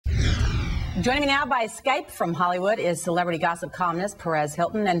Joining me now by Skype from Hollywood is celebrity gossip columnist Perez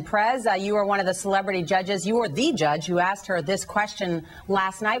Hilton. And Perez, you were one of the celebrity judges. You were the judge who asked her this question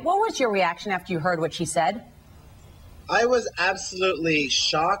last night. What was your reaction after you heard what she said? I was absolutely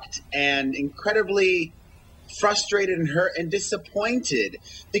shocked and incredibly frustrated and hurt and disappointed,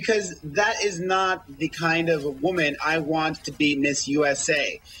 because that is not the kind of woman I want to be Miss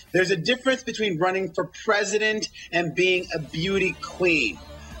USA. There's a difference between running for president and being a beauty queen.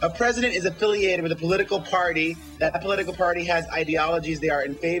 A president is affiliated with a political party. That political party has ideologies they are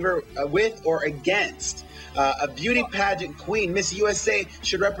in favor with or against. A beauty pageant queen, Miss USA,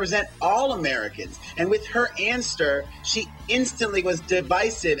 should represent all Americans. And with her answer, she instantly was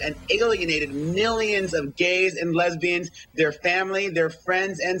divisive and alienated millions of gays and lesbians, their family, their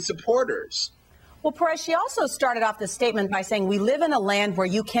friends, and supporters. Well, Perez, she also started off the statement by saying we live in a land where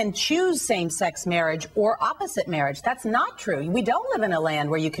you can choose same-sex marriage or opposite marriage. That's not true. We don't live in a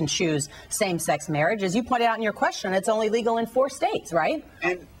land where you can choose same-sex marriage. As you pointed out in your question, it's only legal in 4 states, right?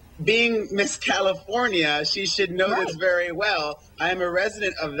 And being Miss California, she should know this very well. I am a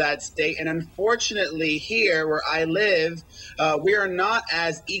resident of that state, and unfortunately here where I live, we are not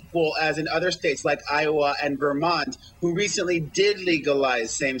as equal as in other states like Iowa and Vermont, who recently did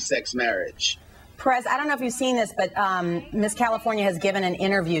legalize same-sex marriage. Perez, I don't know if you've seen this, but Miss California has given an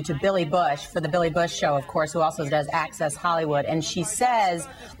interview to Billy Bush for the Billy Bush Show, of course, who also does Access Hollywood. And she says,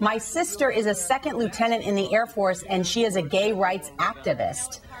 my sister is a 2nd lieutenant in the Air Force, and she is a gay rights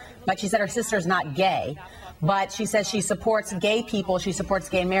activist. But she said her sister's not gay. But she says she supports gay people. She supports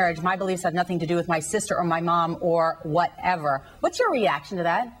gay marriage. My beliefs have nothing to do with my sister or my mom or whatever. What's your reaction to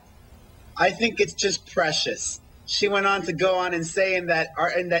that? I think it's just precious. She went on to go on and say in that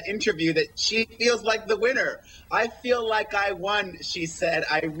interview that she feels like the winner. I feel like I won, she said.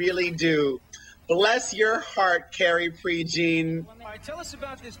 I really do. Bless your heart, Carrie Prejean. Tell us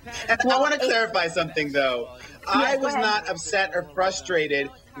about this I want to clarify something, though. I was not upset or frustrated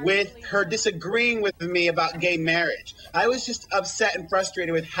with her disagreeing with me about gay marriage. I was just upset and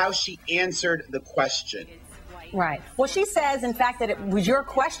frustrated with how she answered the question. Right. Well, she says, in fact, that it was your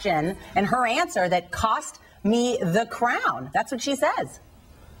question and her answer that cost me the crown. That's what she says.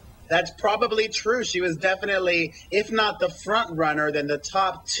 That's probably true. She was definitely, if not the front runner, then the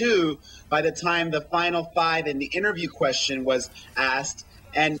top 2 by the time the final 5 in the interview question was asked.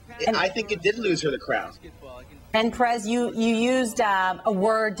 And I think it did lose her the crown. And Perez, you used a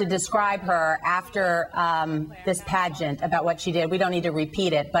word to describe her after this pageant about what she did. We don't need to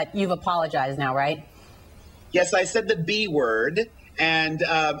repeat it, but you've apologized now, right? Yes, I said the B word. And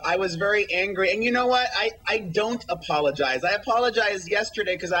I was very angry. And you know what? I don't apologize. I apologized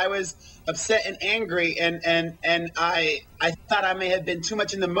yesterday because I was upset and angry. And I thought I may have been too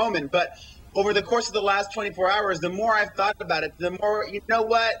much in the moment. But over the course of the last 24 hours, the more I've thought about it, the more, you know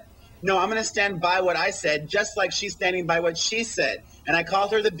what? No, I'm going to stand by what I said, just like she's standing by what she said. And I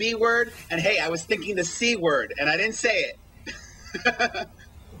called her the B word. And, hey, I was thinking the C word. And I didn't say it.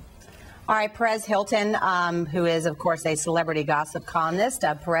 All right, Perez Hilton, who is, of course, a celebrity gossip columnist.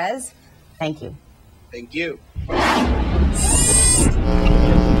 Perez, thank you. Thank you.